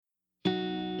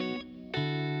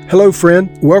Hello, friend.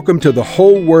 Welcome to the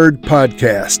Whole Word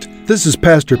Podcast. This is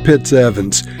Pastor Pitts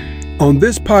Evans. On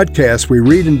this podcast, we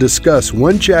read and discuss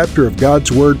one chapter of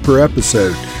God's Word per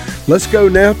episode. Let's go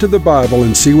now to the Bible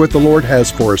and see what the Lord has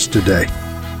for us today.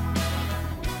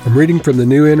 I'm reading from the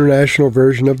New International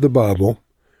Version of the Bible,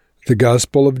 the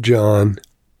Gospel of John,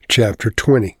 chapter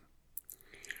 20.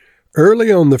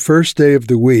 Early on the first day of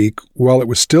the week, while it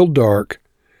was still dark,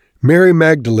 Mary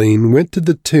Magdalene went to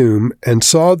the tomb and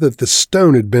saw that the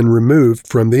stone had been removed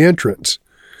from the entrance.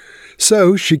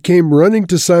 So she came running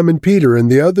to Simon Peter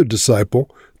and the other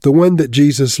disciple, the one that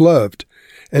Jesus loved,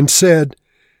 and said,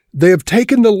 "They have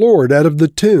taken the Lord out of the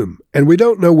tomb, and we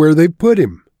don't know where they've put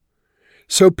him."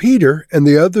 So Peter and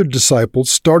the other disciple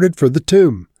started for the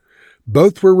tomb.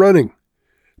 Both were running.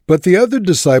 But the other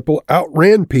disciple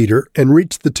outran Peter and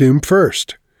reached the tomb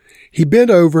first. He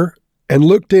bent over and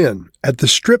looked in at the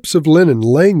strips of linen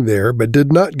laying there, but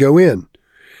did not go in.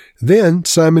 Then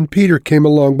Simon Peter came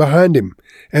along behind him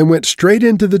and went straight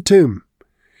into the tomb.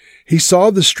 He saw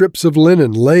the strips of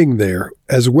linen laying there,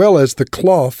 as well as the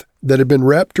cloth that had been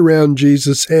wrapped around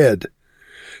Jesus' head.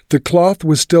 The cloth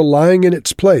was still lying in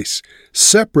its place,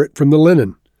 separate from the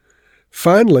linen.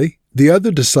 Finally, the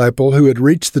other disciple who had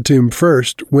reached the tomb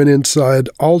first went inside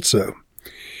also.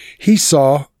 He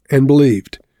saw and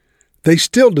believed. They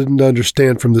still didn't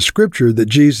understand from the Scripture that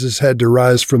Jesus had to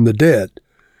rise from the dead.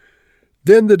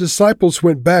 Then the disciples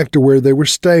went back to where they were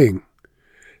staying.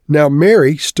 Now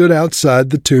Mary stood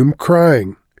outside the tomb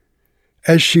crying.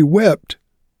 As she wept,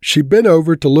 she bent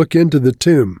over to look into the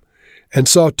tomb and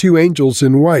saw two angels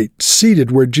in white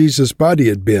seated where Jesus' body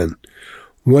had been,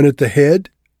 one at the head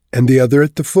and the other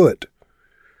at the foot.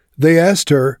 They asked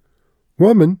her,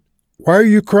 "Woman, why are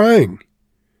you crying?"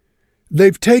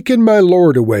 "They've taken my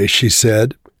Lord away," she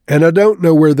said, "and I don't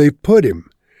know where they've put him."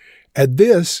 At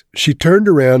this, she turned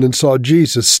around and saw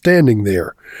Jesus standing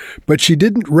there, but she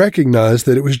didn't recognize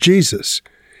that it was Jesus.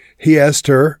 He asked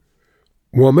her,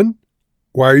 "Woman,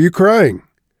 why are you crying?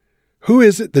 Who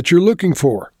is it that you're looking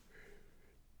for?"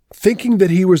 Thinking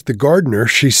that he was the gardener,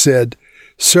 she said,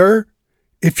 "Sir,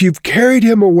 if you've carried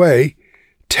him away,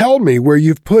 tell me where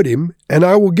you've put him, and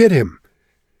I will get him."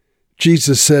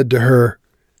 Jesus said to her,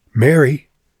 "Mary."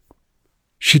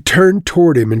 She turned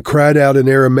toward him and cried out in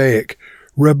Aramaic,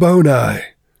 "Rabboni,"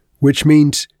 which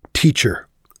means teacher.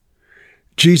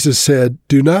 Jesus said,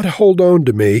 "Do not hold on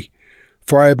to me,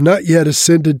 for I have not yet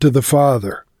ascended to the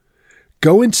Father.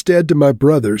 Go instead to my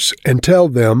brothers and tell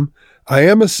them, I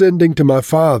am ascending to my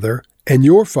Father and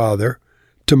your Father,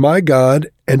 to my God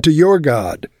and to your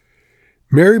God."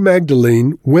 Mary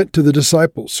Magdalene went to the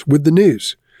disciples with the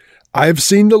news. "I have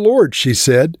seen the Lord," she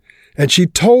said, and she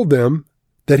told them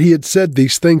that he had said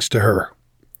these things to her.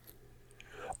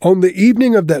 On the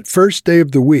evening of that first day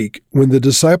of the week, when the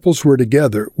disciples were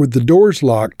together with the doors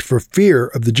locked for fear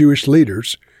of the Jewish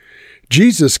leaders,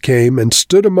 Jesus came and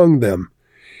stood among them.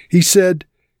 He said,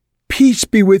 "Peace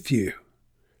be with you."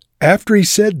 After he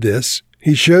said this,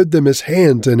 he showed them his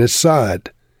hands and his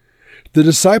side. The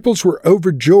disciples were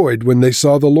overjoyed when they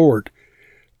saw the Lord.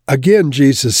 Again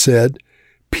Jesus said,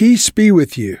 "Peace be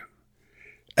with you.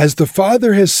 As the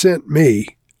Father has sent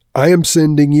me, I am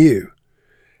sending you."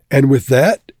 And with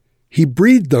that, he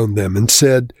breathed on them and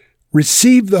said,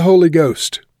 "Receive the Holy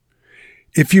Ghost.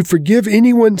 If you forgive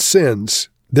anyone's sins,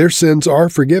 their sins are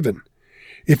forgiven.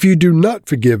 If you do not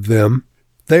forgive them,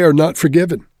 they are not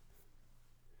forgiven."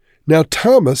 Now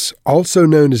Thomas, also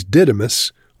known as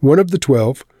Didymus, one of the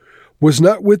 12, was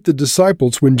not with the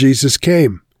disciples when Jesus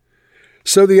came.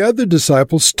 So the other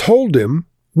disciples told him,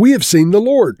 "We have seen the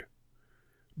Lord."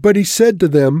 But he said to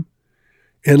them,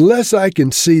 "Unless I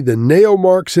can see the nail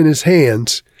marks in his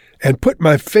hands, and put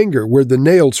my finger where the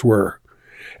nails were,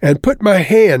 and put my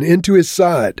hand into his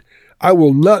side, I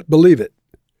will not believe it."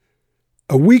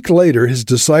 A week later, his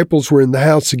disciples were in the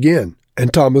house again,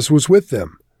 and Thomas was with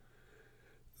them.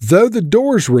 Though the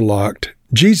doors were locked,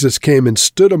 Jesus came and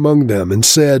stood among them and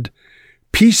said,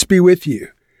 "Peace be with you."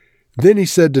 Then he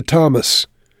said to Thomas,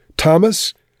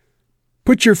 "Thomas,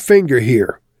 put your finger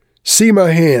here. See my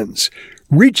hands.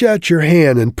 Reach out your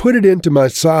hand and put it into my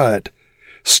side.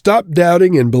 Stop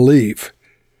doubting and believe."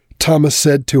 Thomas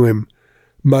said to him,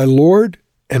 "My Lord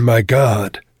and my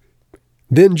God."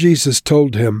 Then Jesus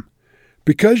told him,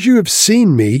 "Because you have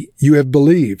seen me, you have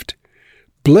believed.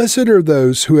 Blessed are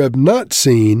those who have not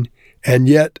seen and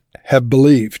yet have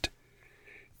believed."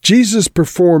 Jesus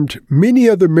performed many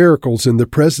other miracles in the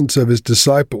presence of his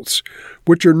disciples,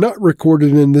 which are not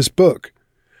recorded in this book.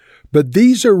 But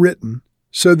these are written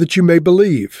so that you may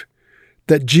believe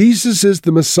that Jesus is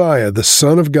the Messiah, the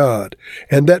Son of God,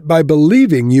 and that by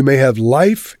believing you may have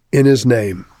life in his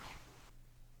name.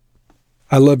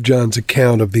 I love John's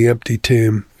account of the empty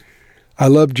tomb. I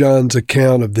love John's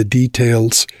account of the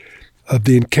details of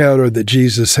the encounter that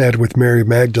Jesus had with Mary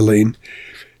Magdalene.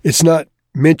 It's not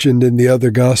mentioned in the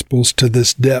other Gospels to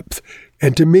this depth,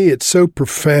 and to me it's so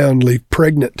profoundly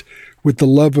pregnant with the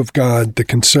love of God, the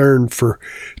concern for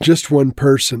just one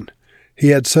person. He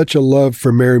had such a love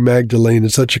for Mary Magdalene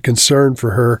and such a concern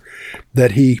for her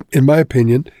that he, in my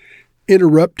opinion,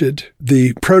 interrupted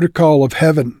the protocol of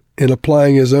heaven in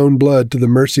applying his own blood to the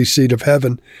mercy seat of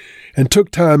heaven and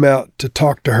took time out to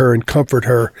talk to her and comfort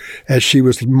her as she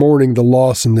was mourning the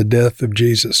loss and the death of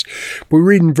Jesus. We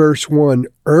read in verse 1,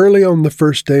 early on the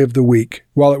first day of the week,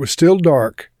 while it was still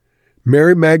dark,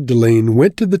 Mary Magdalene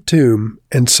went to the tomb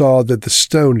and saw that the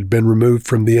stone had been removed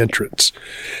from the entrance.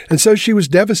 And so she was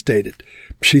devastated.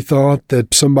 She thought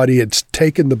that somebody had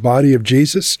taken the body of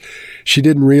Jesus. She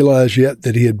didn't realize yet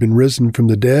that he had been risen from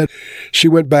the dead. She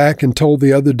went back and told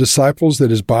the other disciples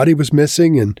that his body was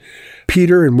missing, and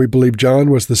Peter, and we believe John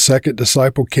was the second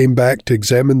disciple, came back to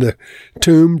examine the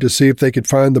tomb to see if they could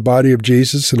find the body of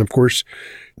Jesus. And of course,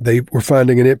 they were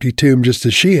finding an empty tomb just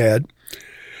as she had.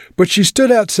 But she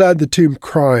stood outside the tomb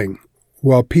crying,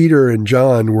 while Peter and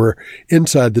John were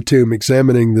inside the tomb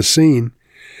examining the scene.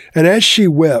 And as she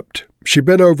wept, she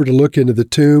bent over to look into the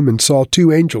tomb and saw two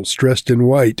angels dressed in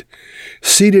white,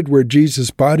 seated where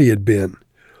Jesus' body had been,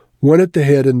 one at the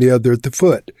head and the other at the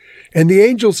foot. And the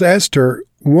angels asked her,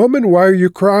 "Woman, why are you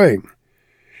crying?"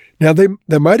 Now, they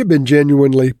might have been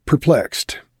genuinely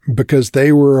perplexed, because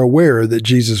they were aware that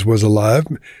Jesus was alive,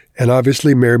 and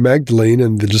obviously Mary Magdalene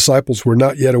and the disciples were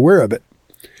not yet aware of it.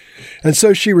 And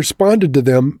so she responded to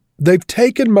them, "They've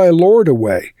taken my Lord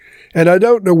away, and I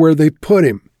don't know where they put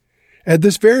him." At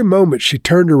this very moment, she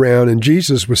turned around and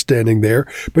Jesus was standing there,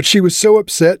 but she was so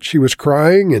upset, she was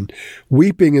crying and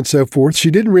weeping and so forth,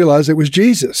 she didn't realize it was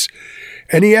Jesus.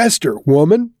 And he asked her,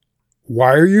 "Woman,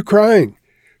 why are you crying?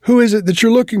 Who is it that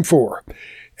you're looking for?"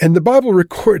 And the Bible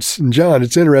records in John,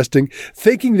 it's interesting,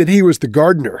 thinking that he was the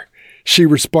gardener. She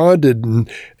responded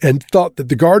and thought that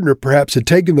the gardener perhaps had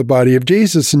taken the body of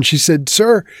Jesus. And she said,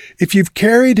 "Sir, if you've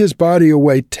carried his body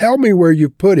away, tell me where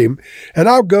you've put him, and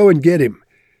I'll go and get him."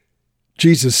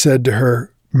 Jesus said to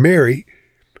her, "Mary,"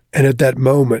 and at that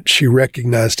moment she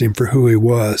recognized him for who he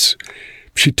was.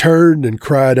 She turned and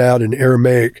cried out in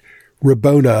Aramaic,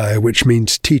 Rabboni, which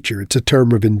means teacher. It's a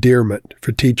term of endearment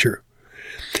for teacher.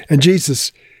 And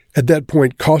Jesus at that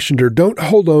point cautioned her, "Don't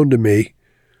hold on to me,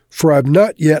 for I've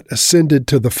not yet ascended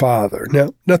to the Father."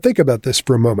 Now think about this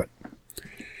for a moment.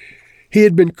 He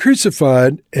had been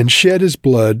crucified and shed his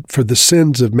blood for the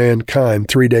sins of mankind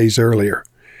 3 days earlier.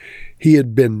 He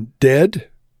had been dead,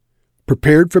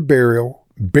 prepared for burial,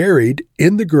 buried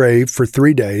in the grave for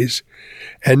 3 days,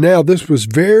 and now this was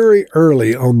very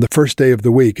early on the first day of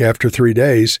the week. After 3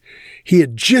 days, he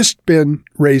had just been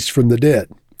raised from the dead.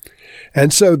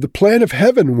 And so the plan of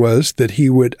heaven was that he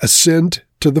would ascend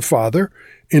to the Father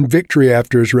in victory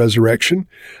after his resurrection,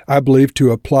 I believe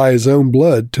to apply his own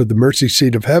blood to the mercy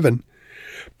seat of heaven.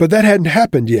 But that hadn't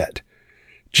happened yet.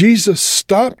 Jesus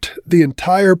stopped the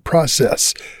entire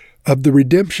process of the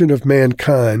redemption of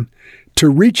mankind to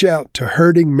reach out to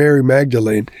hurting Mary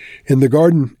Magdalene in the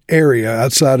garden area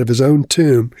outside of his own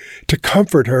tomb to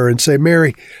comfort her and say,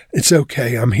 "Mary, it's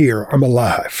okay. I'm here. I'm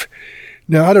alive."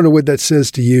 Now, I don't know what that says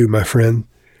to you, my friend,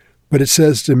 but it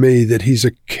says to me that he's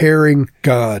a caring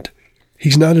God.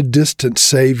 He's not a distant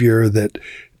Savior that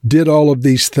did all of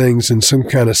these things in some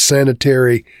kind of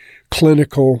sanitary,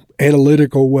 clinical,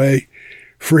 analytical way.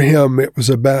 For him, it was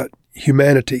about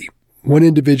humanity, one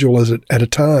individual at a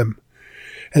time.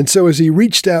 And so as he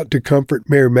reached out to comfort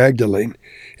Mary Magdalene,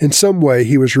 in some way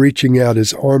he was reaching out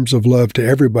his arms of love to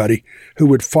everybody who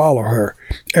would follow her,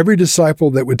 every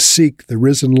disciple that would seek the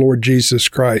risen Lord Jesus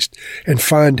Christ and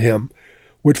find him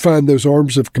would find those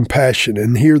arms of compassion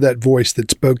and hear that voice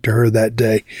that spoke to her that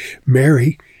day.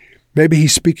 Mary, maybe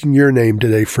he's speaking your name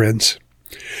today, friends.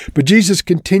 But Jesus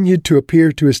continued to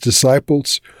appear to his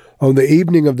disciples on the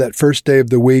evening of that first day of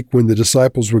the week when the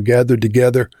disciples were gathered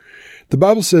together. The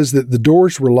Bible says that the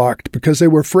doors were locked because they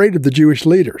were afraid of the Jewish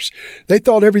leaders. They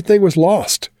thought everything was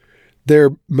lost.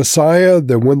 Their Messiah,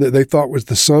 the one that they thought was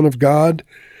the Son of God,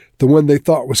 the one they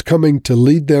thought was coming to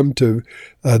lead them to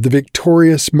the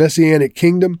victorious Messianic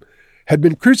kingdom, had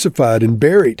been crucified and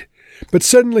buried. But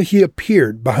suddenly he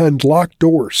appeared behind locked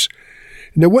doors.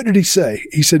 Now, what did he say?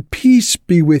 He said, "Peace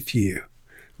be with you."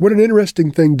 What an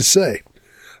interesting thing to say.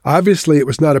 Obviously, it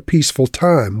was not a peaceful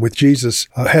time with Jesus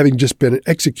having just been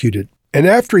executed. And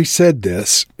after he said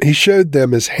this, he showed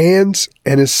them his hands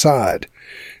and his side.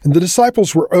 And the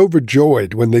disciples were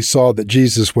overjoyed when they saw that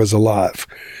Jesus was alive.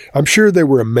 I'm sure they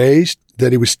were amazed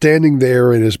that he was standing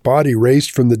there in his body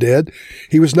raised from the dead.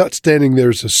 He was not standing there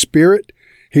as a spirit.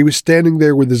 He was standing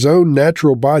there with his own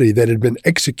natural body that had been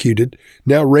executed,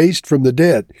 now raised from the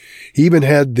dead. He even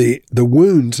had the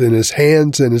wounds in his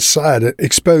hands and his side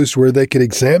exposed where they could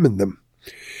examine them.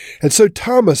 And so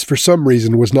Thomas, for some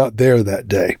reason, was not there that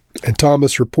day. And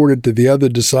Thomas reported to the other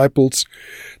disciples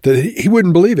that he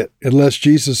wouldn't believe it unless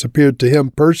Jesus appeared to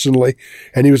him personally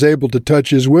and he was able to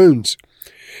touch his wounds.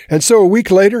 And so a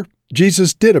week later,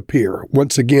 Jesus did appear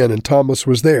once again, and Thomas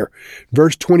was there.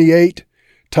 Verse 28,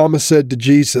 Thomas said to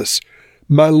Jesus,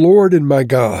 "My Lord and my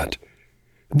God."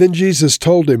 And then Jesus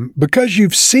told him, "Because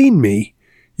you've seen me,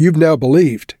 you've now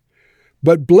believed.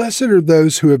 But blessed are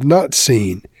those who have not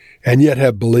seen and yet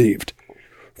have believed."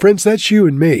 Friends, that's you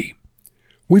and me.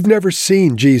 We've never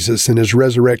seen Jesus in his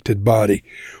resurrected body.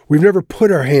 We've never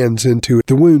put our hands into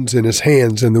the wounds in his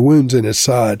hands and the wounds in his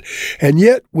side, and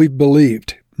yet we've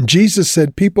believed. Jesus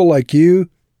said people like you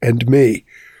and me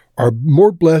are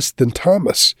more blessed than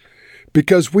Thomas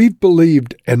because we've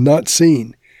believed and not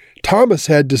seen. Thomas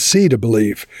had to see to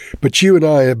believe, but you and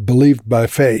I have believed by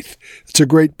faith. It's a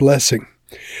great blessing.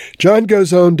 John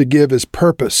goes on to give his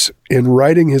purpose in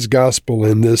writing his gospel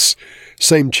in this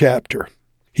same chapter.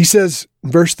 He says,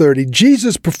 verse 30,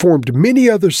 Jesus performed many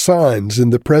other signs in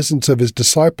the presence of his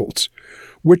disciples,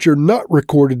 which are not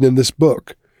recorded in this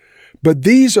book. But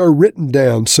these are written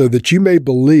down so that you may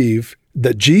believe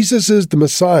that Jesus is the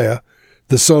Messiah,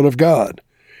 the Son of God,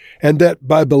 and that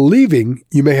by believing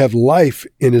you may have life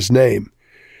in his name.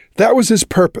 That was his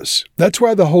purpose. That's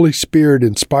why the Holy Spirit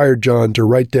inspired John to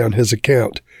write down his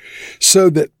account, so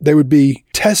that they would be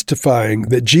testifying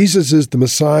that Jesus is the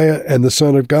Messiah and the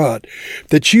Son of God,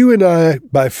 that you and I,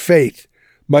 by faith,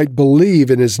 might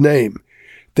believe in his name,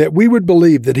 that we would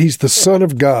believe that he's the Son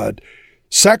of God,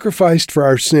 sacrificed for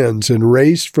our sins and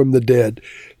raised from the dead,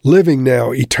 living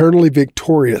now eternally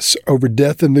victorious over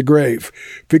death and the grave,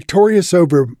 victorious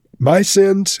over my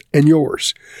sins and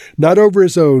yours, not over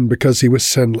his own because he was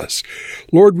sinless.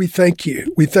 Lord, we thank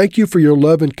you. We thank you for your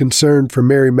love and concern for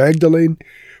Mary Magdalene.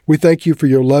 We thank you for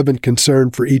your love and concern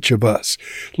for each of us.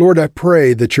 Lord, I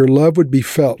pray that your love would be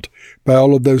felt by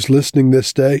all of those listening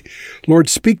this day. Lord,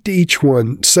 speak to each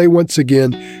one. Say once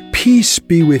again, peace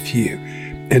be with you,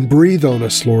 and breathe on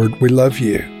us, Lord. We love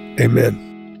you. Amen.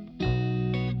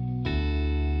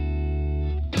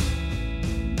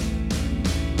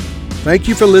 Thank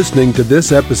you for listening to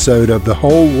this episode of The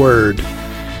Whole Word.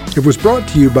 It was brought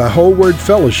to you by Whole Word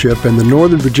Fellowship and the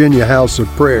Northern Virginia House of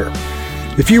Prayer.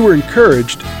 If you were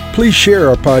encouraged, please share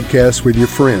our podcast with your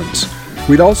friends.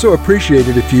 We'd also appreciate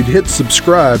it if you'd hit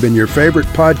subscribe in your favorite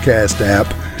podcast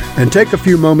app and take a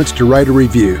few moments to write a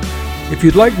review. If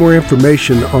you'd like more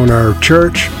information on our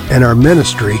church and our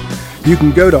ministry, you can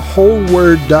go to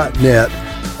wholeword.net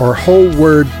or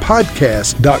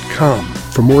wholewordpodcast.com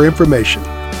for more information.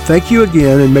 Thank you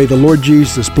again, and may the Lord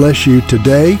Jesus bless you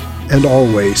today and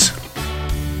always.